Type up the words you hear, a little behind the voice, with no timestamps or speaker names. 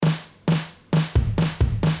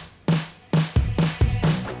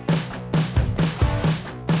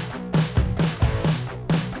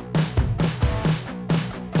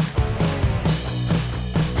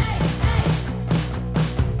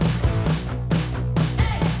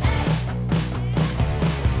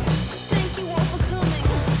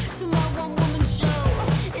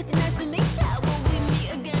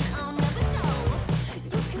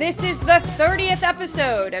the 30th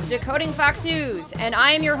episode of Decoding Fox News, and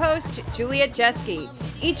I am your host, Juliet Jeske.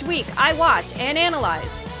 Each week, I watch and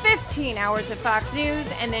analyze 15 hours of Fox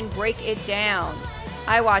News and then break it down.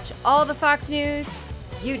 I watch all the Fox News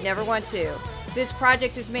you'd never want to. This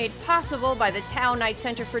project is made possible by the Town Knight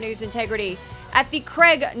Center for News Integrity at the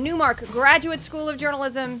Craig Newmark Graduate School of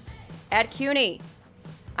Journalism at CUNY.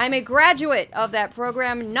 I'm a graduate of that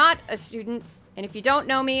program, not a student. And if you don't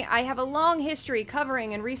know me, I have a long history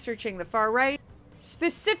covering and researching the far right,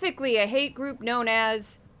 specifically a hate group known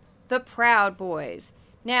as the Proud Boys.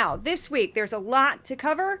 Now, this week, there's a lot to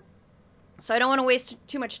cover, so I don't want to waste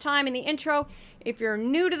too much time in the intro. If you're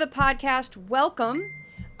new to the podcast, welcome.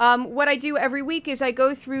 What I do every week is I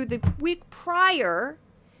go through the week prior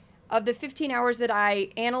of the 15 hours that I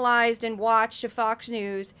analyzed and watched of Fox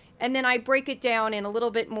News, and then I break it down in a little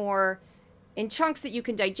bit more in chunks that you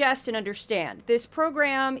can digest and understand. This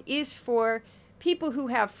program is for people who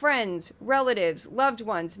have friends, relatives, loved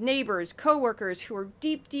ones, neighbors, coworkers who are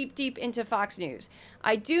deep, deep, deep into Fox News.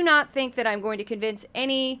 I do not think that I'm going to convince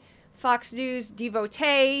any Fox News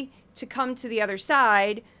devotee to come to the other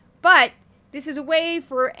side, but this is a way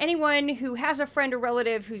for anyone who has a friend or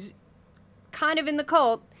relative who's kind of in the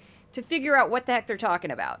cult to figure out what the heck they're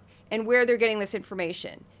talking about and where they're getting this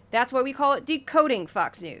information. That's why we call it Decoding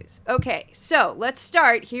Fox News. Okay, so let's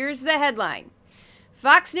start. Here's the headline.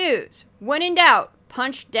 Fox News, when in doubt,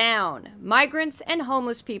 punch down. Migrants and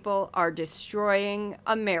homeless people are destroying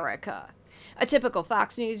America. A typical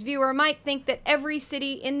Fox News viewer might think that every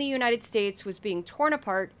city in the United States was being torn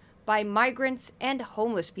apart by migrants and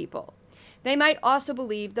homeless people. They might also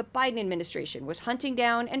believe the Biden administration was hunting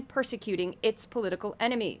down and persecuting its political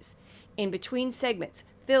enemies. In between segments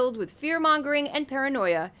filled with fear-mongering and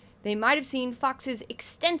paranoia, they might have seen Fox's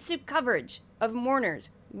extensive coverage of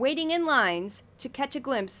mourners waiting in lines to catch a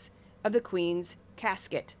glimpse of the Queen's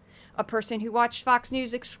casket. A person who watched Fox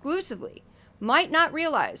News exclusively might not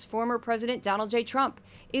realize former President Donald J. Trump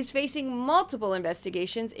is facing multiple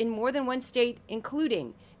investigations in more than one state,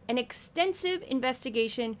 including an extensive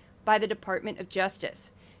investigation by the Department of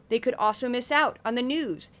Justice. They could also miss out on the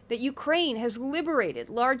news that Ukraine has liberated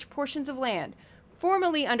large portions of land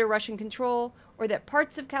formerly under Russian control, or that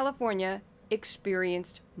parts of California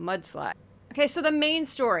experienced mudslides. Okay, so the main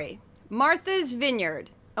story. Martha's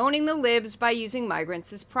Vineyard, owning the libs by using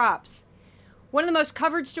migrants as props. One of the most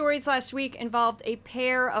covered stories last week involved a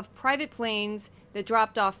pair of private planes that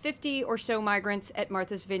dropped off 50 or so migrants at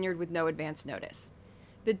Martha's Vineyard with no advance notice.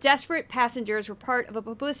 The desperate passengers were part of a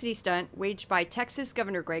publicity stunt waged by Texas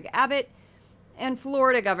Governor Greg Abbott and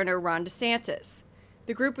Florida Governor Ron DeSantis.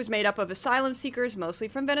 The group was made up of asylum seekers, mostly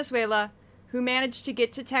from Venezuela, who managed to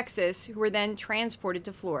get to Texas, who were then transported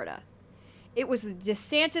to Florida. It was the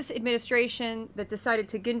DeSantis administration that decided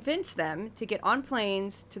to convince them to get on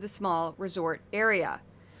planes to the small resort area.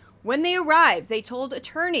 When they arrived, they told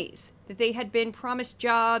attorneys that they had been promised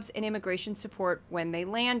jobs and immigration support when they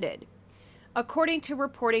landed. According to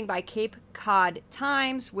reporting by Cape Cod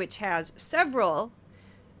Times, which has several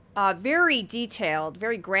very detailed,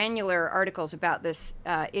 very granular articles about this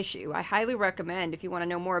issue. I highly recommend, if you want to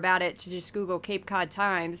know more about it, to just Google Cape Cod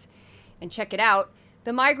Times and check it out.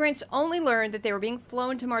 The migrants only learned that they were being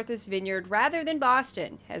flown to Martha's Vineyard rather than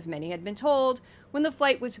Boston, as many had been told, when the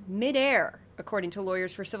flight was midair. According to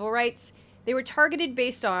Lawyers for Civil Rights, they were targeted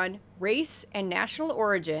based on race and national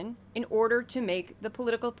origin in order to make the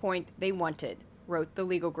political point they wanted, wrote the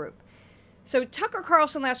legal group. So Tucker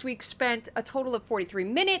Carlson last week spent a total of 43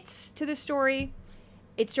 minutes to this story.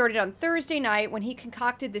 It started on Thursday night when he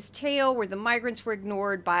concocted this tale where the migrants were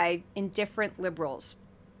ignored by indifferent liberals.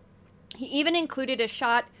 He even included a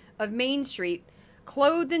shot of Main Street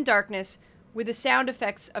clothed in darkness with the sound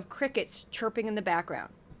effects of crickets chirping in the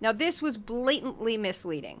background. Now, this was blatantly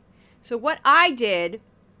misleading. So what I did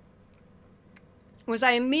was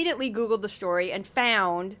I immediately Googled the story and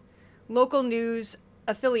found local news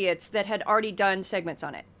affiliates that had already done segments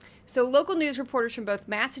on it. So local news reporters from both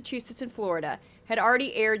Massachusetts and Florida had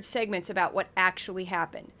already aired segments about what actually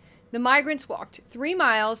happened. The migrants walked 3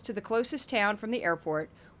 miles to the closest town from the airport,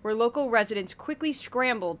 where local residents quickly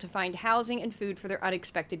scrambled to find housing and food for their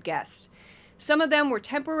unexpected guests. Some of them were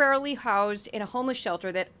temporarily housed in a homeless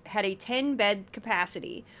shelter that had a 10-bed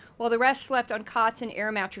capacity, while the rest slept on cots and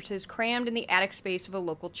air mattresses crammed in the attic space of a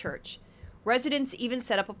local church. Residents even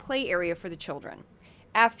set up a play area for the children.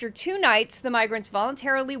 After 2 nights, the migrants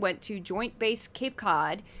voluntarily went to Joint Base Cape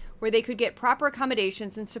Cod, where they could get proper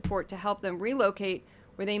accommodations and support to help them relocate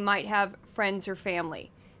where they might have friends or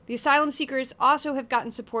family. The asylum seekers also have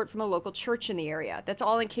gotten support from a local church in the area. That's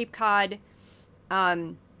all in Cape Cod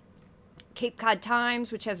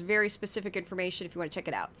Times, which has very specific information if you want to check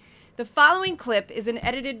it out. The following clip is an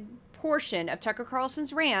edited portion of Tucker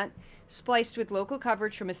Carlson's rant, spliced with local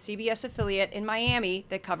coverage from a CBS affiliate in Miami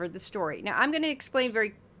that covered the story. Now, I'm going to explain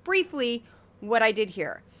very briefly what I did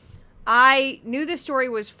here. I knew the story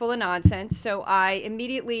was full of nonsense, so I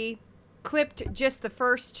immediately clipped just the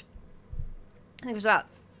first, I think it was about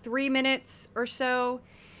 3 minutes or so,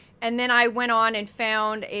 and then I went on and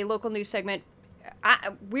found a local news segment.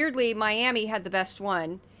 Weirdly, Miami had the best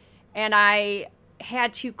one, and I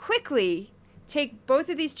had to quickly take both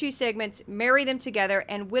of these two segments, marry them together,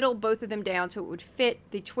 and whittle both of them down so it would fit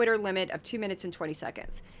the Twitter limit of 2 minutes and 20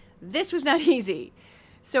 seconds. This was not easy.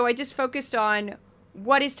 So I just focused on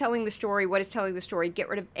what is telling the story, get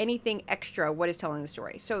rid of anything extra, what is telling the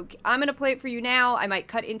story. So I'm going to play it for you now. I might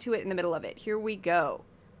cut into it in the middle of it. Here we go.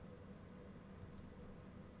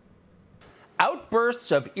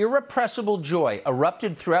 Outbursts of irrepressible joy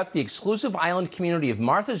erupted throughout the exclusive island community of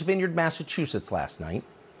Martha's Vineyard, Massachusetts last night.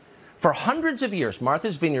 For hundreds of years,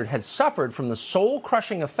 Martha's Vineyard had suffered from the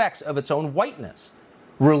soul-crushing effects of its own whiteness.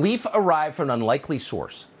 Relief arrived from an unlikely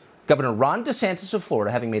source. Governor Ron DeSantis of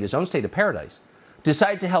Florida, having made his own state a paradise,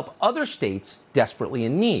 decided to help other states desperately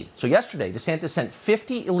in need. So yesterday, DeSantis sent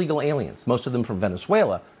 50 illegal aliens, most of them from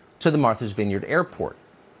Venezuela, to the Martha's Vineyard airport.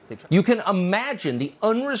 You can imagine the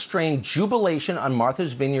unrestrained jubilation on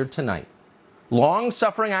Martha's Vineyard tonight.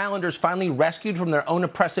 Long-suffering islanders finally rescued from their own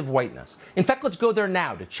oppressive whiteness. In fact, let's go there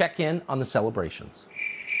now to check in on the celebrations.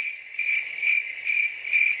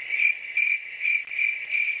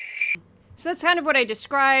 So that's kind of what I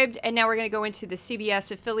described, and now we're going to go into the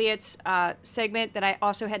CBS affiliates segment that I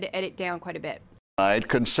also had to edit down quite a bit.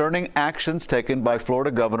 Concerning actions taken by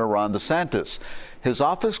Florida Governor Ron DeSantis. His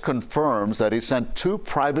office confirms that he sent 2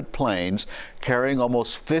 private planes carrying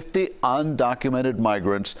almost 50 undocumented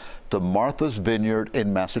migrants to Martha's Vineyard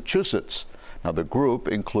in Massachusetts. Now, the group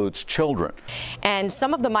includes children. And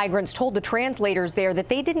some of the migrants told the translators there that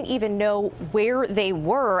they didn't even know where they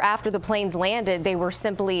were after the planes landed. They were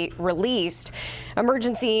simply released.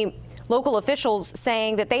 Local officials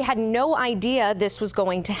saying that they had no idea this was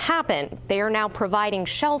going to happen. They are now providing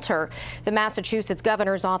shelter. The Massachusetts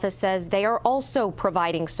governor's office says they are also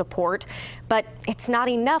providing support, but it's not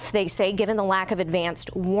enough, they say, given the lack of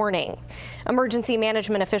advanced warning. Emergency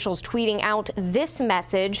management officials tweeting out this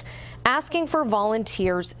message, asking for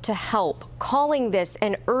volunteers to help, calling this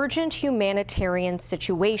an urgent humanitarian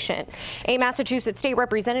situation. A Massachusetts state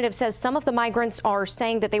representative says some of the migrants are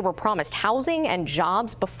saying that they were promised housing and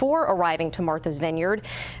jobs before arriving to Martha's Vineyard.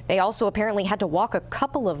 They also apparently had to walk a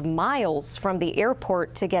couple of miles from the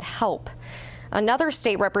airport to get help. Another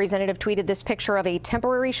state representative tweeted this picture of a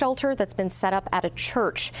temporary shelter that's been set up at a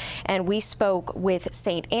church. And we spoke with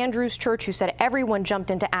St. Andrew's Church, who said everyone jumped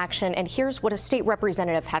into action. And here's what a state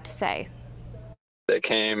representative had to say. They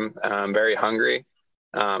came very hungry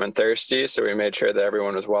and thirsty, so we made sure that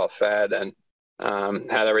everyone was well fed and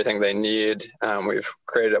had everything they need. We've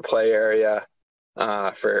created a play area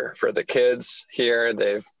for the kids here.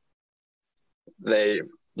 They're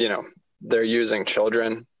using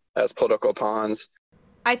children as political pawns.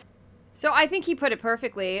 So I think he put it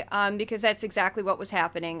perfectly, because that's exactly what was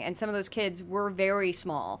happening. And some of those kids were very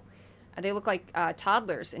small. They look like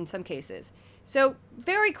toddlers in some cases. So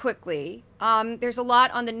very quickly, there's a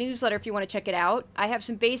lot on the newsletter if you want to check it out. I have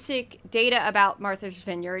some basic data about Martha's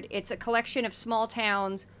Vineyard. It's a collection of small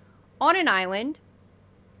towns on an island,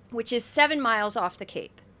 which is 7 miles off the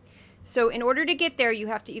Cape. So in order to get there, you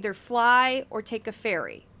have to either fly or take a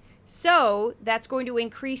ferry. So that's going to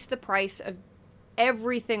increase the price of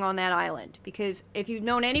everything on that island, because if you've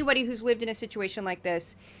known anybody who's lived in a situation like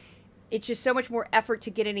this, it's just so much more effort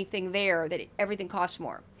to get anything there that everything costs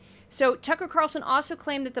more. So Tucker Carlson also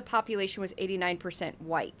claimed that the population was 89%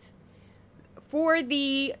 white. For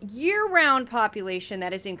the year-round population,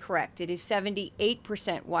 that is incorrect. It is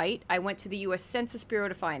 78% white. I went to the U.S. Census Bureau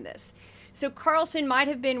to find this. So Carlson might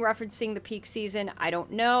have been referencing the peak season. I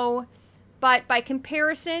don't know. But by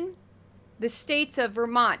comparison, the states of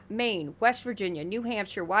Vermont, Maine, West Virginia, New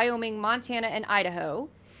Hampshire, Wyoming, Montana, and Idaho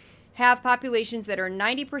have populations that are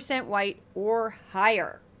 90% white or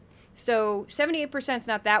higher. So 78% is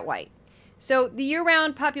not that white. So the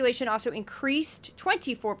year-round population also increased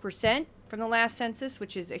 24% from the last census,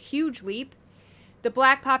 which is a huge leap. The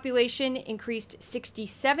black population increased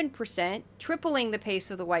 67%, tripling the pace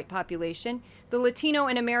of the white population. The Latino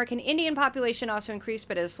and American Indian population also increased,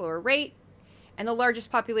 but at a slower rate. And the largest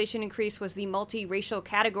population increase was the multiracial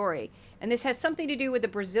category. And this has something to do with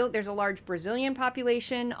there's a large Brazilian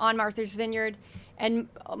population on Martha's Vineyard. And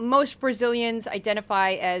most Brazilians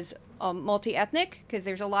identify as multi-ethnic because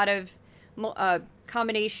there's a lot of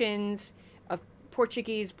combinations of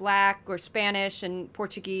Portuguese black or Spanish and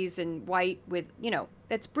Portuguese and white with,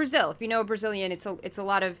 that's Brazil. If you know a Brazilian, it's a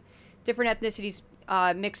lot of different ethnicities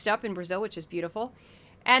mixed up in Brazil, which is beautiful.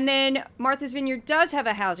 And then Martha's Vineyard does have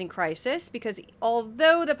a housing crisis because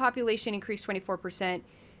although the population increased 24%,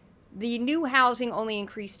 the new housing only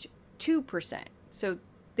increased 2%. So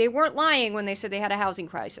they weren't lying when they said they had a housing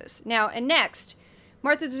crisis. Now, and next,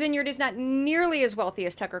 Martha's Vineyard is not nearly as wealthy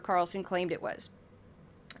as Tucker Carlson claimed it was.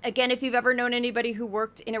 Again, if you've ever known anybody who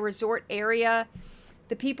worked in a resort area,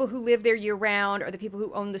 the people who live there year round are the people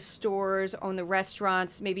who own the stores, own the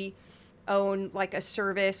restaurants, maybe own like a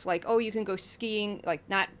service, like, oh, you can go skiing, like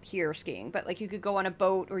not here skiing, but like you could go on a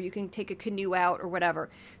boat or you can take a canoe out or whatever.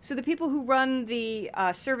 So the people who run the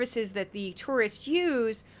services that the tourists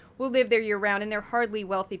use will live there year round, and they're hardly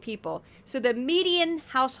wealthy people. So the median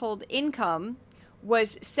household income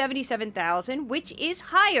was $77,000, which is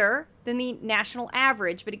higher than the national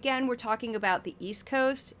average. But again, we're talking about the East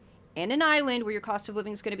Coast and an island where your cost of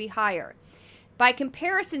living is going to be higher. By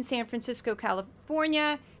comparison, San Francisco,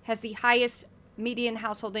 California has the highest median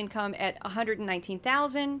household income at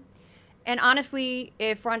 $119,000. And honestly,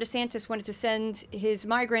 if Ron DeSantis wanted to send his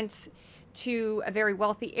migrants to a very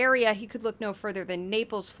wealthy area, he could look no further than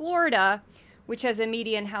Naples, Florida, which has a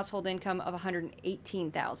median household income of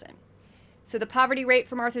 $118,000. So the poverty rate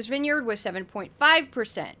for Martha's Vineyard was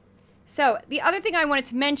 7.5%. So the other thing I wanted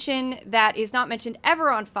to mention that is not mentioned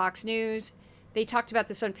ever on Fox News, they talked about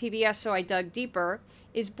this on PBS, so I dug deeper,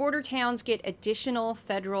 is border towns get additional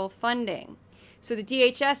federal funding. So the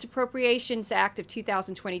DHS Appropriations Act of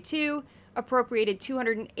 2022 appropriated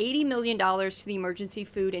 $280 million to the Emergency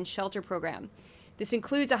Food and Shelter Program. This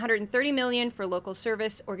includes $130 million for local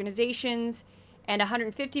service organizations and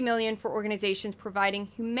 $150 million for organizations providing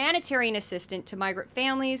humanitarian assistance to migrant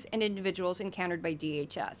families and individuals encountered by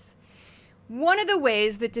DHS. One of the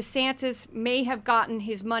ways that DeSantis may have gotten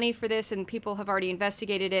his money for this, and people have already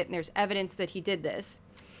investigated it, and there's evidence that he did this,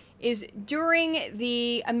 is during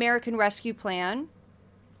the American Rescue Plan,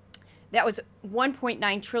 that was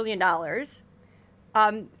 $1.9 trillion.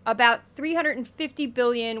 About $350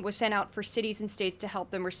 billion was sent out for cities and states to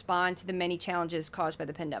help them respond to the many challenges caused by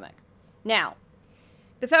the pandemic. Now,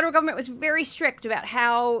 the federal government was very strict about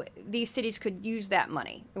how these cities could use that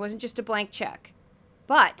money. It wasn't just a blank check.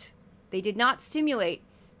 But they did not stimulate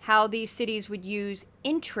how these cities would use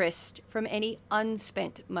interest from any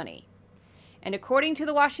unspent money. And according to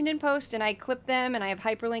the Washington Post, and I clipped them and I have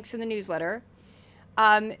hyperlinks in the newsletter,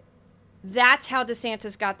 that's how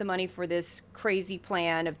DeSantis got the money for this crazy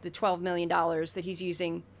plan of the $12 million that he's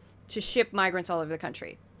using to ship migrants all over the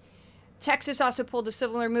country. Texas also pulled a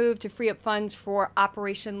similar move to free up funds for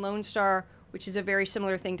Operation Lone Star, which is a very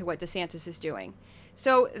similar thing to what DeSantis is doing.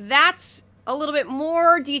 So that's a little bit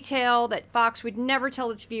more detail that Fox would never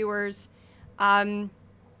tell its viewers.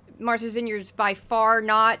 Martha's Vineyard is by far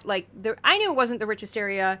not like I knew it wasn't the richest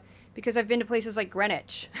area because I've been to places like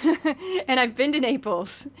Greenwich and I've been to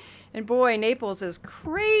Naples, and boy, Naples is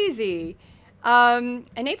crazy. And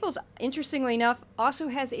Naples, interestingly enough, also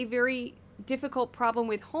has a very difficult problem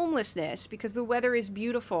with homelessness because the weather is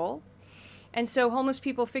beautiful. And so homeless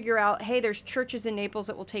people figure out, hey, there's churches in Naples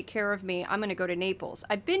that will take care of me. I'm going to go to Naples.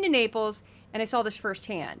 I've been to Naples and I saw this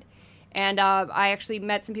firsthand. And I actually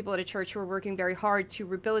met some people at a church who were working very hard to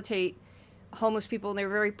rehabilitate homeless people, and they're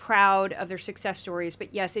very proud of their success stories.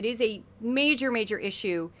 But yes, it is a major, major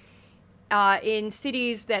issue in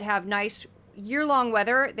cities that have nice year-long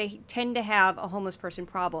weather. They tend to have a homeless person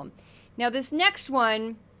problem. Now, this next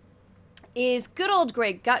one is good old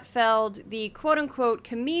Greg Gutfeld, the quote-unquote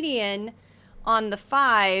comedian on The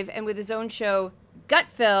Five, and with his own show,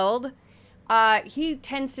 Gutfeld. He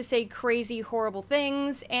tends to say crazy, horrible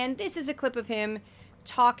things, and this is a clip of him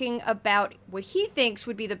talking about what he thinks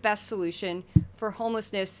would be the best solution for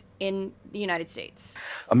homelessness in the United States.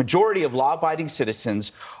 A majority of law-abiding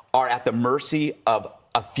citizens are at the mercy of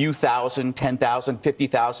a few thousand, 10,000,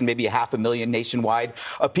 50,000, maybe 500,000 nationwide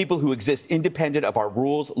of people who exist independent of our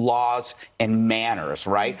rules, laws, and manners,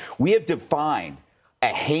 right? We have defined a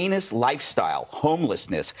heinous lifestyle,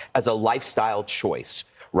 homelessness, as a lifestyle choice.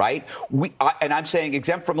 Right? And I'm saying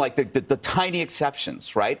exempt from like the tiny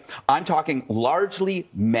exceptions, right? I'm talking largely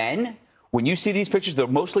men. When you see these pictures, they're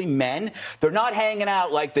mostly men. They're not hanging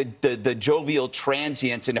out like the jovial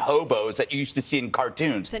transients and hobos that you used to see in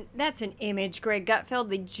cartoons. That's an image, Greg Gutfeld,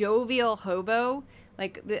 the jovial hobo.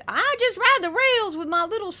 Like, I just ride the rails with my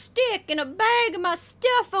little stick and a bag of my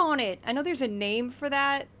stuff on it. I know there's a name for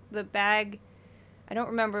that, the bag. I don't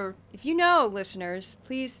remember. If you know, listeners,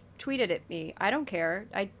 please tweet it at me. I don't care.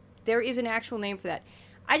 There is an actual name for that.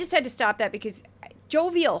 I just had to stop that because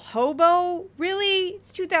Jovial hobo? Really?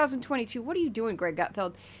 It's 2022. What are you doing, Greg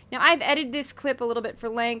Gutfeld? Now, I've edited this clip a little bit for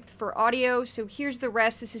length for audio, so here's the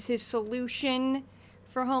rest. This is his solution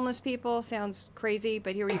for homeless people. Sounds crazy,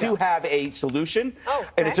 but here we go. We do have a solution, okay.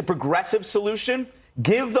 And it's a progressive solution.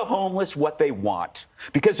 Give the homeless what they want,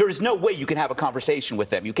 because there is no way you can have a conversation with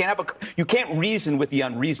them. You can't reason with the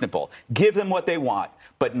unreasonable. Give them what they want,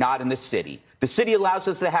 but not in the city. The city allows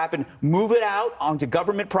this to happen. Move it out onto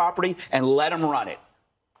government property and let them run it.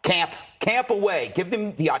 Camp away. Give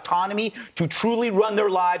them the autonomy to truly run their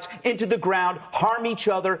lives into the ground, harm each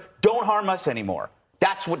other. Don't harm us anymore.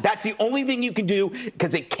 That's the only thing you can do,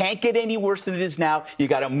 because it can't get any worse than it is now. You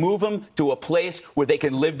got to move them to a place where they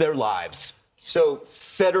can live their lives. So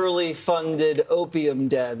federally funded opium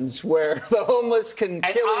dens where the homeless can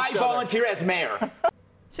kill each other. I volunteer as mayor.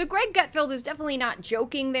 So Greg Gutfeld is definitely not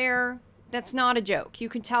joking there. That's not a joke. You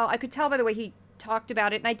can tell. I could tell by the way he talked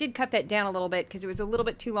about it, and I did cut that down a little bit because it was a little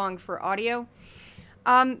bit too long for audio.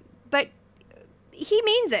 But he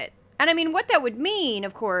means it. And I mean, what that would mean,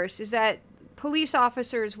 of course, is that police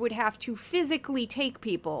officers would have to physically take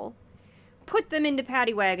people, put them into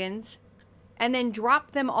paddy wagons, and then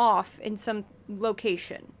drop them off in some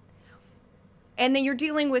location. And then you're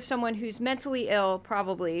dealing with someone who's mentally ill,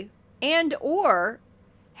 probably, and or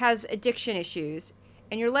has addiction issues,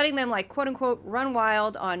 and you're letting them, like, quote unquote, run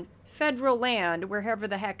wild on federal land, wherever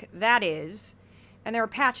the heck that is. And there are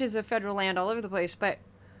patches of federal land all over the place, but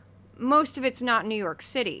most of it's not New York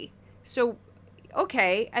City. So,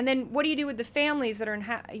 okay, and then what do you do with the families that are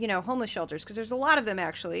in, homeless shelters? Because there's a lot of them,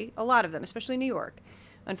 actually, especially New York,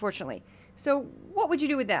 unfortunately. So what would you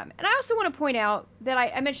do with them? And I also want to point out that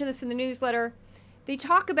I mentioned this in the newsletter. They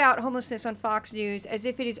talk about homelessness on Fox News as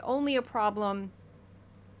if it is only a problem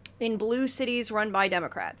in blue cities run by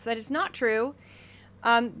Democrats. That is not true.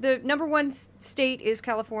 The number one state is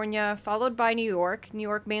California, followed by New York. New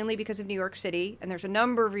York mainly because of New York City. And there's a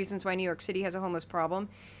number of reasons why New York City has a homeless problem.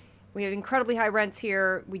 We have incredibly high rents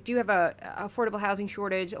here. We do have a affordable housing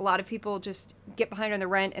shortage. A lot of people just get behind on the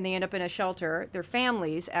rent and they end up in a shelter. They're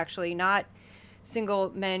families, actually, not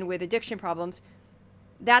single men with addiction problems.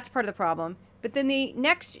 That's part of the problem. But then the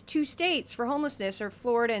next two states for homelessness are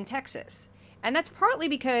Florida and Texas. And that's partly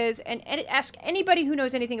because, and ask anybody who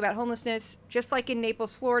knows anything about homelessness, just like in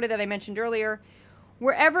Naples, Florida, that I mentioned earlier,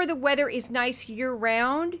 wherever the weather is nice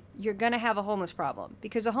year-round, you're going to have a homeless problem,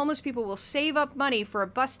 because the homeless people will save up money for a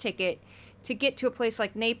bus ticket to get to a place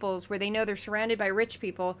like Naples, where they know they're surrounded by rich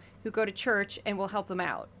people who go to church and will help them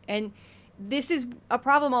out. And this is a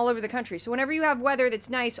problem all over the country. So whenever you have weather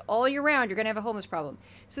that's nice all year round, you're going to have a homeless problem.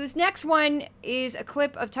 So this next one is a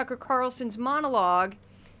clip of Tucker Carlson's monologue,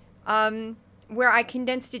 where I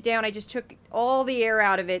condensed it down. I just took all the air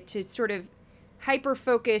out of it to sort of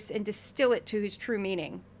hyper-focus and distill it to his true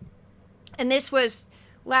meaning. And this was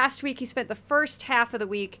last week. He spent the first half of the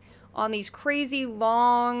week on these crazy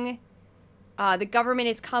long, the government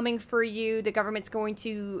is coming for you, the government's going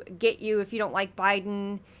to get you if you don't like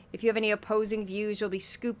Biden, if you have any opposing views, you'll be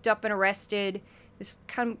scooped up and arrested. This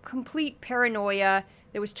complete paranoia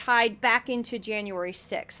that was tied back into January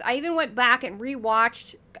 6th. I even went back and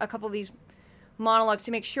rewatched a couple of these monologues to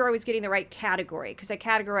make sure I was getting the right category, because I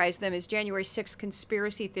categorized them as January 6th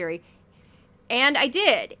conspiracy theory, and I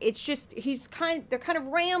did. It's just they're kind of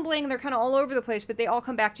rambling, they're kind of all over the place, but they all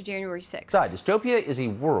come back to January 6th. Dystopia is a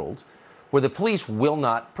world where the police will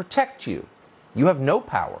not protect you. You have no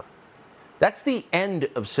power. That's the end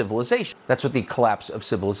of civilization. That's what the collapse of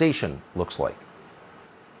civilization looks like.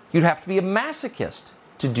 You'd have to be a masochist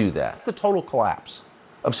to do that. It's the total collapse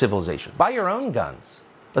of civilization. Buy your own guns.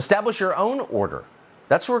 Establish your own order.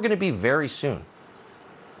 That's where we're going to be very soon.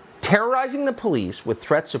 Terrorizing the police with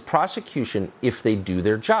threats of prosecution if they do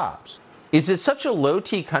their jobs. Is it such a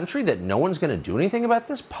low-T country that no one's going to do anything about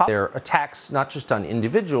this? There are attacks not just on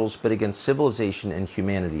individuals, but against civilization and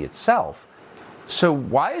humanity itself. So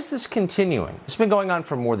why is this continuing? It's been going on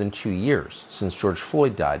for more than 2 years, since George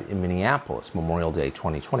Floyd died in Minneapolis, Memorial Day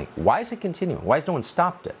 2020. Why is it continuing? Why has no one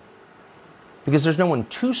stopped it? Because there's no one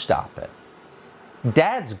to stop it.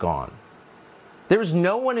 Dad's gone. There's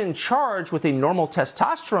no one in charge with a normal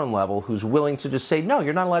testosterone level who's willing to just say, no,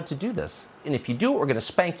 you're not allowed to do this. And if you do it, we're going to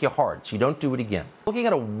spank you hard so you don't do it again. Looking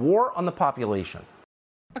at a war on the population.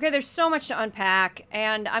 Okay, there's so much to unpack,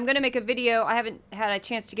 and I'm going to make a video. I haven't had a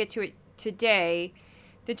chance to get to it today,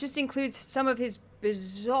 that just includes some of his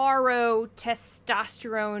bizarro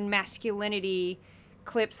testosterone masculinity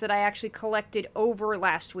clips that I actually collected over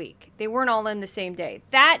last week. They weren't all in the same day.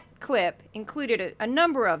 That clip included a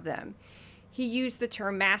number of them He used the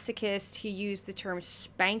term masochist. He used the term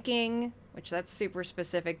spanking, which that's super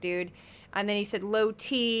specific, dude. And then he said low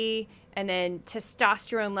T, and then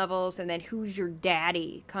testosterone levels, and then who's your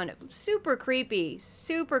daddy? Kind of super creepy,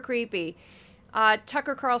 super creepy.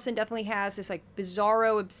 Tucker Carlson definitely has this like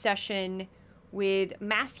bizarro obsession with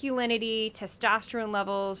masculinity, testosterone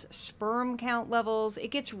levels, sperm count levels. It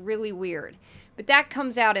gets really weird. But that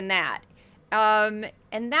comes out in that. And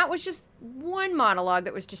that was just one monologue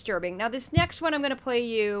that was disturbing. Now, this next one I'm going to play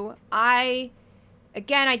you, I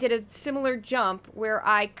did a similar jump where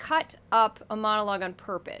I cut up a monologue on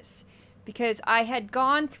purpose because I had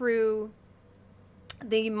gone through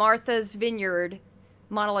the Martha's Vineyard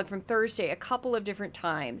monologue from Thursday a couple of different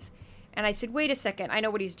times. And I said, wait a second, I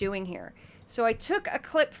know what he's doing here. So I took a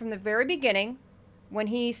clip from the very beginning when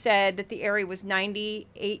he said that the area was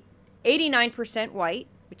 89% white,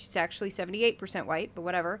 which is actually 78% white, but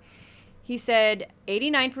whatever. He said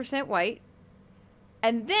 89% white.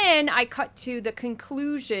 And then I cut to the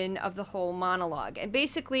conclusion of the whole monologue. And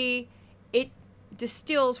basically, it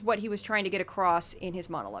distills what he was trying to get across in his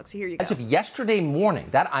monologue. So here you go. As of yesterday morning,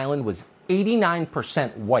 that island was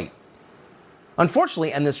 89% white.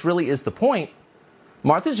 Unfortunately, and this really is the point,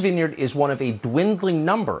 Martha's Vineyard is one of a dwindling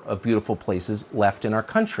number of beautiful places left in our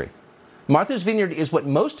country. Martha's Vineyard is what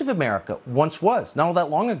most of America once was, not all that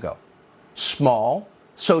long ago. Small,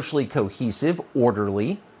 socially cohesive,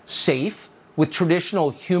 orderly, safe, with traditional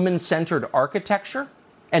human-centered architecture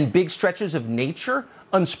and big stretches of nature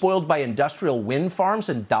unspoiled by industrial wind farms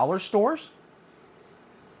and dollar stores.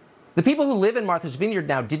 The people who live in Martha's Vineyard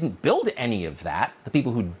now didn't build any of that. The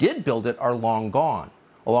people who did build it are long gone,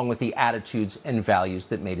 along with the attitudes and values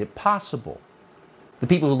that made it possible. The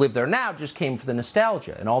people who live there now just came for the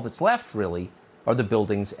nostalgia, and all that's left, really, are the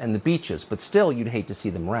buildings and the beaches, but still, you'd hate to see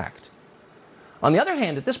them wrecked. On the other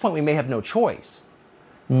hand, at this point, we may have no choice.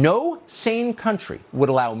 No sane country would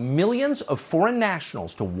allow millions of foreign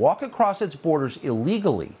nationals to walk across its borders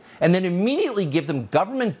illegally and then immediately give them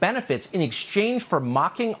government benefits in exchange for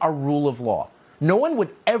mocking our rule of law. No one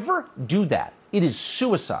would ever do that. It is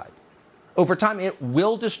suicide. Over time, it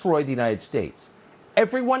will destroy the United States.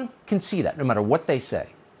 Everyone can see that, no matter what they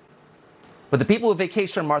say. But the people who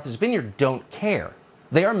vacation on Martha's Vineyard don't care.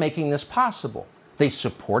 They are making this possible. They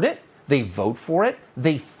support it, they vote for it,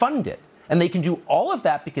 they fund it. And they can do all of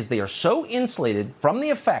that because they are so insulated from the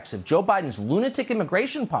effects of Joe Biden's lunatic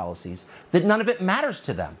immigration policies that none of it matters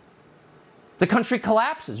to them. The country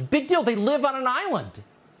collapses. Big deal. They live on an island.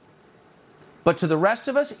 But to the rest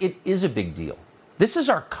of us, it is a big deal. This is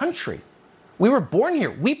our country. We were born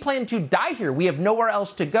here. We plan to die here. We have nowhere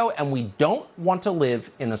else to go, and we don't want to live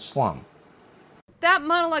in a slum. That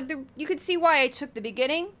monologue, you could see why I took the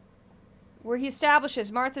beginning, where he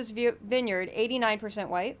establishes Martha's Vineyard, 89%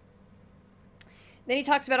 white. Then he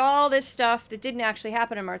talks about all this stuff that didn't actually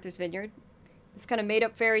happen in Martha's Vineyard, this kind of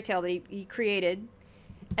made-up fairy tale that he created.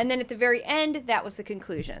 And then at the very end, that was the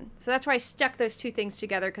conclusion. So that's why I stuck those two things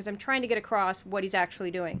together, because I'm trying to get across what he's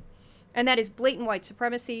actually doing. And that is blatant white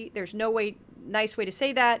supremacy. There's no nice way to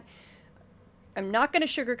say that. I'm not going to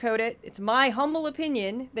sugarcoat it. It's my humble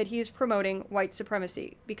opinion that he is promoting white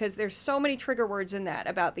supremacy, because there's so many trigger words in that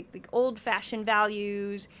about the old-fashioned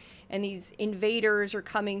values, and these invaders are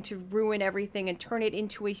coming to ruin everything and turn it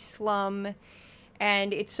into a slum.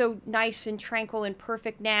 And it's so nice and tranquil and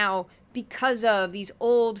perfect now because of these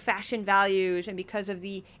old-fashioned values and because of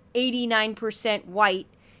the 89% white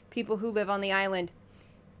people who live on the island.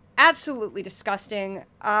 Absolutely disgusting.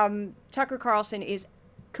 Tucker Carlson is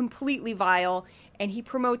completely vile, and he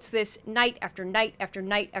promotes this night after night after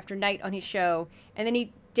night after night on his show, and then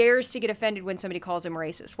he dares to get offended when somebody calls him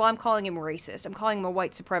racist. Well, I'm calling him a racist. I'm calling him a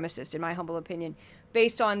white supremacist, in my humble opinion,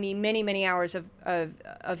 based on the many, many hours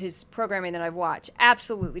of his programming that I've watched.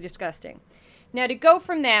 Absolutely disgusting. Now, to go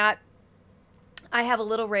from that, I have a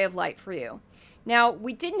little ray of light for you. Now,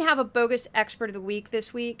 we didn't have a bogus expert of the week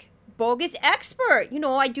this week. Bogus expert. You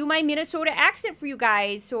know, I do my Minnesota accent for you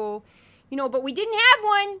guys, so, you know, but we didn't have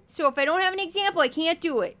one. So if I don't have an example, I can't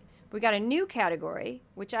do it. We got a new category,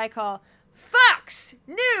 which I call Fox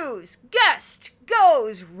News Guest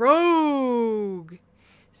Goes Rogue.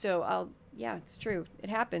 So yeah, it's true. It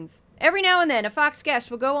happens. Every now and then, a Fox guest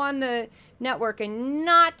will go on the network and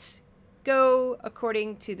not go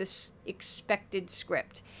according to the expected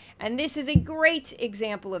script. And this is a great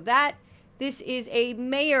example of that. This is a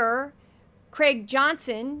Mayor, Craig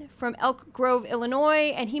Johnson from Elk Grove,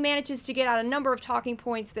 Illinois, and he manages to get out a number of talking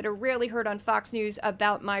points that are rarely heard on Fox News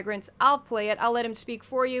about migrants. I'll play it. I'll let him speak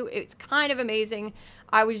for you. It's kind of amazing.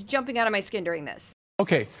 I was jumping out of my skin during this.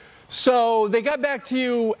 Okay, So they got back to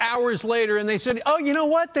you hours later and they said, oh, you know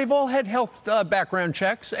what? They've all had health background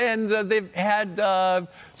checks and they've had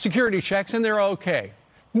security checks and they're okay.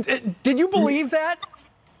 Did you believe that?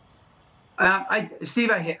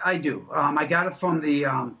 Steve, I do. I got it from the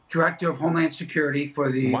Director of Homeland Security for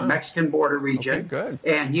the Mexican border region. Okay, good.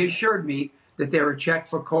 And he assured me that they were checked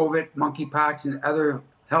for COVID, monkeypox, and other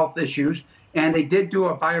health issues. And they did do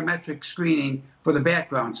a biometric screening for the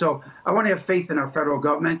background. So I want to have faith in our federal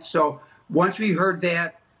government. So once we heard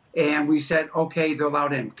that and we said, okay, they're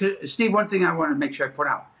allowed in. Steve, one thing I want to make sure I put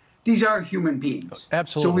out, these are human beings.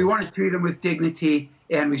 Absolutely. So we want to treat them with dignity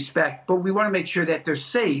and respect, but we want to make sure that they're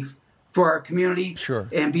safe for our community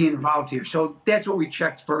and be involved here. So that's what we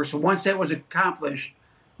checked first. So once that was accomplished,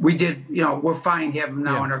 we did, we're fine having them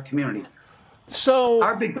now in our community. So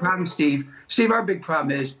our big problem, Steve, our big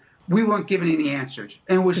problem is we weren't given any answers,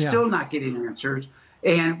 and we're still not getting answers.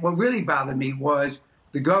 And what really bothered me was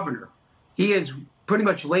the governor. He has pretty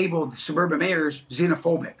much labeled the suburban mayors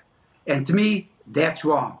xenophobic. And to me, that's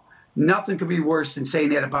wrong. Nothing could be worse than saying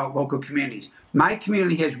that about local communities. My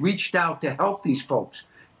community has reached out to help these folks,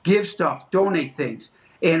 give stuff, donate things,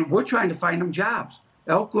 and we're trying to find them jobs.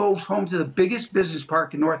 Elk Grove's home to the biggest business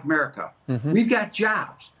park in North America. We've got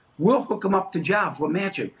jobs. We'll hook them up to jobs. We'll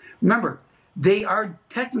match it. Remember, they are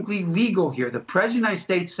technically legal here. The President of the United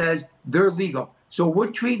States says they're legal. So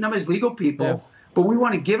we're treating them as legal people, but we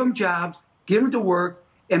want to give them jobs, give them to work,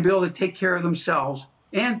 and be able to take care of themselves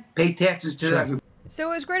and pay taxes to them. So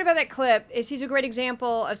what was great about that clip is he's a great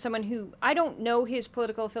example of someone who, I don't know his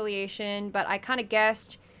political affiliation, but I kind of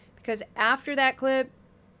guessed, because after that clip,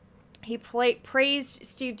 he praised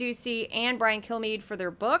Steve Doocy and Brian Kilmeade for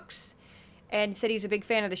their books and said he's a big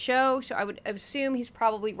fan of the show. So I would assume he's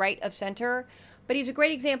probably right of center. But he's a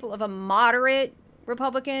great example of a moderate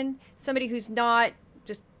Republican, somebody who's not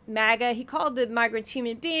just MAGA. He called the migrants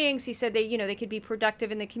human beings. He said they could be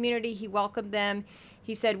productive in the community. He welcomed them.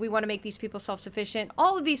 He said, we want to make these people self-sufficient.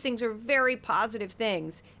 All of these things are very positive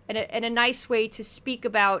things and a nice way to speak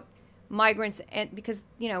about migrants, and because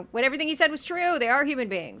what everything he said was true. They are human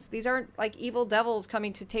beings. These aren't like evil devils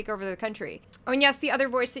coming to take over the country. Oh, and yes, the other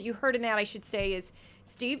voice that you heard in that, I should say, is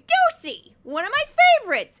Steve Doocy, one of my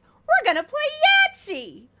favorites. We're gonna play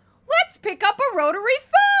Yahtzee. Let's pick up a rotary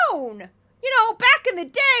phone. Back in the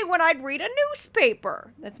day when I'd read a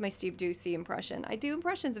newspaper. That's my Steve Doocy impression. I do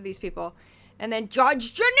impressions of these people. And then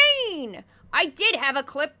Judge Janine. I did have a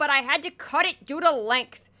clip, but I had to cut it due to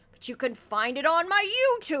length. But you can find it on my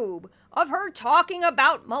YouTube of her talking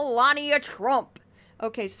about Melania Trump.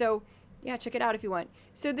 Okay, so yeah, check it out if you want.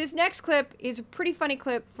 So this next clip is a pretty funny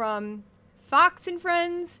clip from Fox and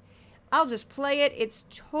Friends. I'll just play it. It's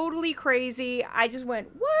totally crazy. I just went,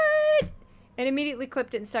 what? And immediately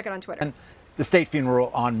clipped it and stuck it on Twitter. And the state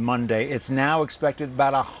funeral on Monday. It's now expected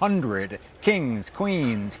about 100 kings,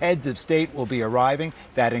 queens, heads of state will be arriving.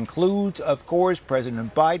 That includes, of course,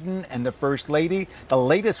 President Biden and the First Lady. The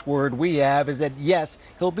latest word we have is that, yes,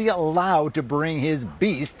 he'll be allowed to bring his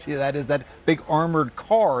beast, that is that big armored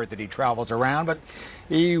car that he travels around, but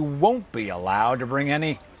he won't be allowed to bring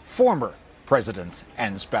any former presidents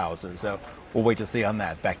and spouses. So we'll wait to see on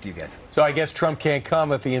that. Back to you guys. So I guess Trump can't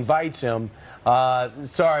come if he invites him.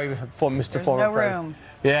 Sorry for Mr. There's Former no President. room.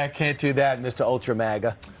 Yeah, can't do that, Mr. Ultra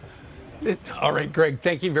MAGA. All right, Greg,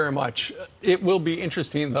 thank you very much. It will be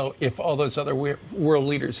interesting, though, if all those other world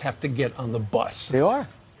leaders have to get on the bus. They are,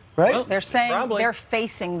 right? Well, They're saying probably. they're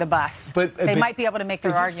facing the bus. But they might be able to make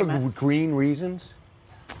their is it arguments. for green reasons?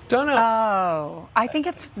 Don't know. Oh, I think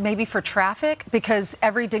it's maybe for traffic, because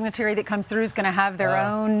every dignitary that comes through is going to have their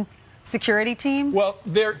own security team. Well,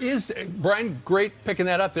 there is, Brian, great picking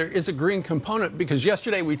that up. There is a green component, because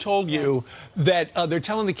yesterday we told you that they're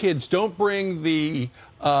telling the kids don't bring the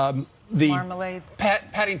Marmalade.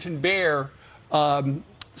 Paddington Bear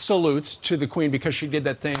salutes to the Queen because she did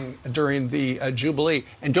that thing during the Jubilee,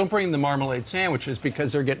 and don't bring the marmalade sandwiches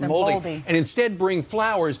because they're getting moldy. And instead bring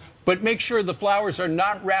flowers, but make sure the flowers are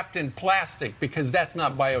not wrapped in plastic because that's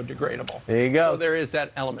not biodegradable. There you go. So there is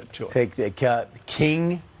that element to it. Take the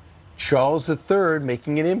King Charles III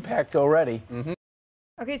making an impact already. Mm-hmm.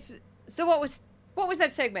 Okay, so what was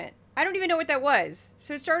that segment? I don't even know what that was.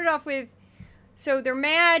 So it started off with, so they're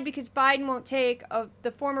mad because Biden won't take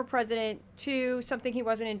the former president to something he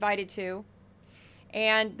wasn't invited to.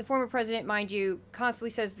 And the former president, mind you, constantly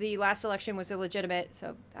says the last election was illegitimate.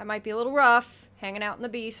 So that might be a little rough, hanging out in the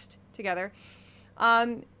beast together.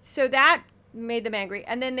 So that made them angry.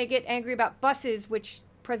 And then they get angry about buses, which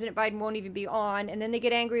President Biden won't even be on. And then they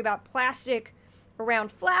get angry about plastic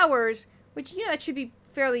around flowers, which, that should be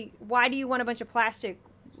fairly, why do you want a bunch of plastic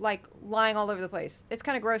like lying all over the place? It's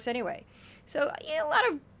kind of gross anyway. So a lot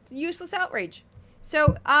of It's useless outrage.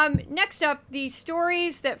 So next up, the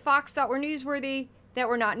stories that Fox thought were newsworthy that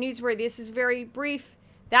were not newsworthy. This is very brief.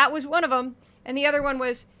 That was one of them. And the other one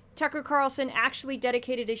was Tucker Carlson actually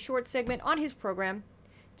dedicated a short segment on his program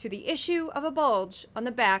to the issue of a bulge on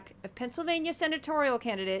the back of Pennsylvania senatorial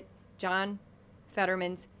candidate John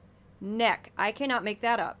Fetterman's neck. I cannot make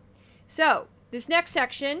that up. So this next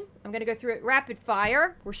section, I'm going to go through it rapid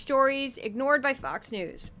fire, were stories ignored by Fox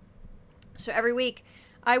News. So every week,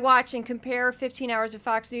 I watch and compare 15 hours of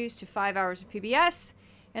Fox News to 5 hours of PBS,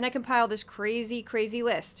 and I compile this crazy, crazy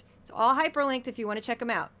list. It's all hyperlinked if you want to check them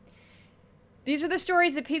out. These are the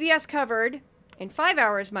stories that PBS covered in 5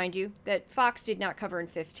 hours, mind you, that Fox did not cover in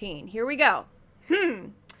 15. Here we go.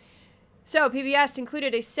 So PBS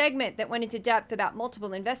included a segment that went into depth about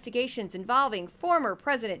multiple investigations involving former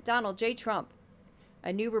President Donald J. Trump.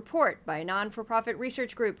 A new report by a non-for-profit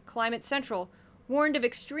research group, Climate Central, warned of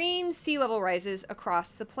extreme sea level rises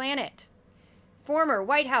across the planet. Former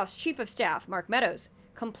White House Chief of Staff Mark Meadows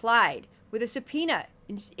complied with a subpoena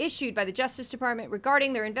issued by the Justice Department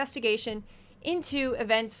regarding their investigation into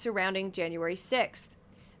events surrounding January 6th.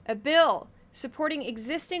 A bill supporting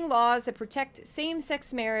existing laws that protect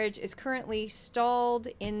same-sex marriage is currently stalled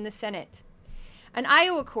in the Senate. An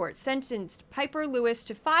Iowa court sentenced Piper Lewis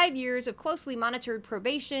to 5 years of closely monitored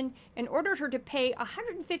probation and ordered her to pay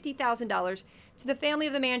 $150,000 to the family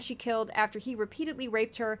of the man she killed after he repeatedly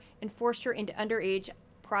raped her and forced her into underage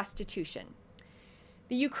prostitution.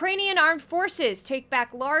 The Ukrainian armed forces take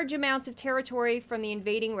back large amounts of territory from the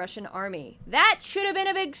invading Russian army. That should have been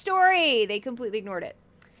a big story. They completely ignored it.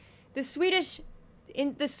 The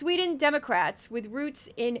Sweden Democrats with roots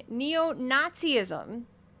in neo-Nazism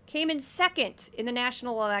came in second in the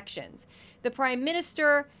national elections. The prime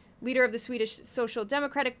minister, leader of the Swedish Social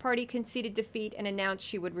Democratic Party, conceded defeat and announced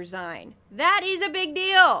she would resign. That is a big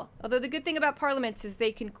deal. Although the good thing about parliaments is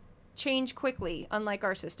they can change quickly, unlike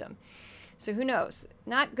our system. So who knows?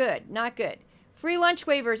 Not good, not good. Free lunch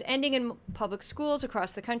waivers ending in public schools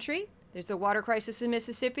across the country. There's the water crisis in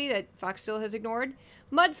Mississippi that Fox still has ignored.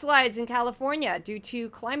 Mudslides in California due to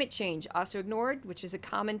climate change, also ignored, which is a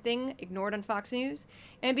common thing, ignored on Fox News.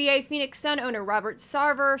 NBA Phoenix Sun owner Robert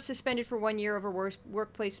Sarver suspended for 1 year over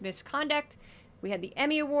workplace misconduct. We had the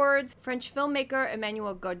Emmy Awards. French filmmaker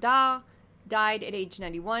Emmanuel Godard died at age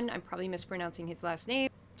 91. I'm probably mispronouncing his last name.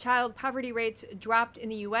 Child poverty rates dropped in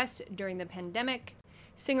the U.S. during the pandemic.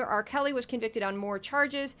 Singer R. Kelly was convicted on more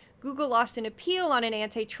charges. Google lost an appeal on an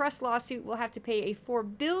antitrust lawsuit, will have to pay a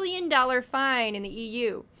 $4 billion fine in the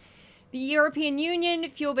EU. The European Union,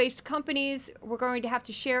 fuel-based companies were going to have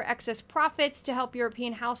to share excess profits to help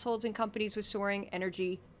European households and companies with soaring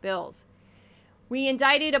energy bills. We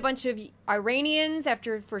indicted a bunch of Iranians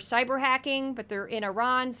for cyber hacking, but they're in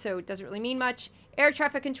Iran, so it doesn't really mean much. Air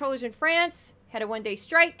traffic controllers in France had a one-day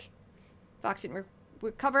strike. Fox didn't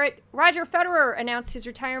cover it. Roger Federer announced his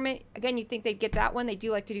retirement. Again, you'd think they'd get that one. They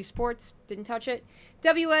do like to do sports. Didn't touch it.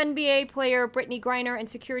 WNBA player Brittany Griner and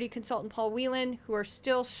security consultant Paul Whelan, who are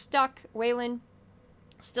still stuck in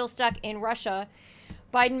Russia.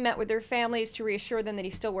 Biden met with their families to reassure them that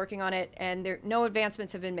he's still working on it, and no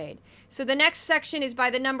advancements have been made. So the next section is by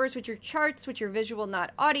the numbers, which are charts, which are visual,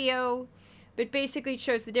 not audio. But basically it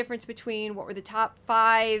shows the difference between what were the top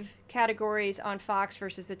 5 categories on Fox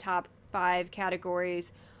versus the top 5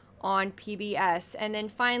 categories on PBS. And then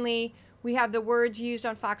finally, we have the words used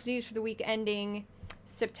on Fox News for the week ending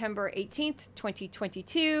September 18th,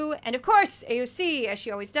 2022. And of course, AOC, as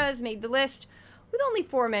she always does, made the list with only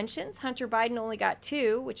 4 mentions. Hunter Biden only got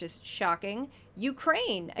 2, which is shocking.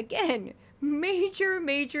 Ukraine, again,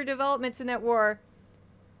 major developments in that war.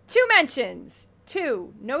 2 mentions.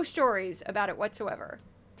 2, no stories about it whatsoever.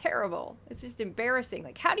 Terrible. It's just embarrassing.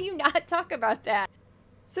 Like, how do you not talk about that?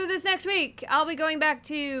 So this next week, I'll be going back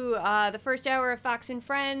to the first hour of Fox and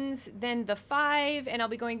Friends, then the 5, and I'll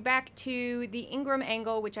be going back to the Ingram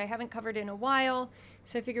angle, which I haven't covered in a while.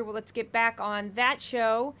 So I figured, well, let's get back on that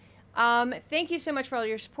show. Thank you so much for all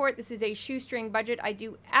your support. This is a shoestring budget. I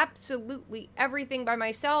do absolutely everything by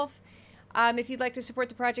myself. If you'd like to support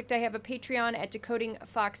the project, I have a Patreon at Decoding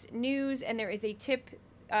Fox News, and there is a tip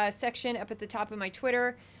section up at the top of my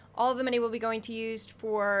Twitter. All of the money will be going to used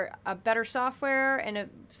for a better software and a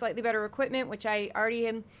slightly better equipment, which I already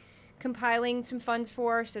am compiling some funds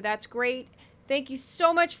for, so that's great. Thank you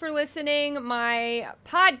so much for listening. My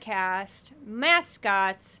podcast,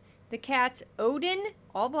 mascots, the cats Odin,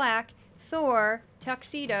 all black, Thor,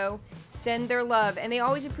 tuxedo, send their love. And they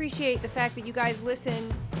always appreciate the fact that you guys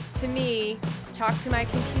listen to me talk to my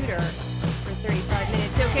computer for 35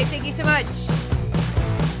 minutes. Okay, thank you so much.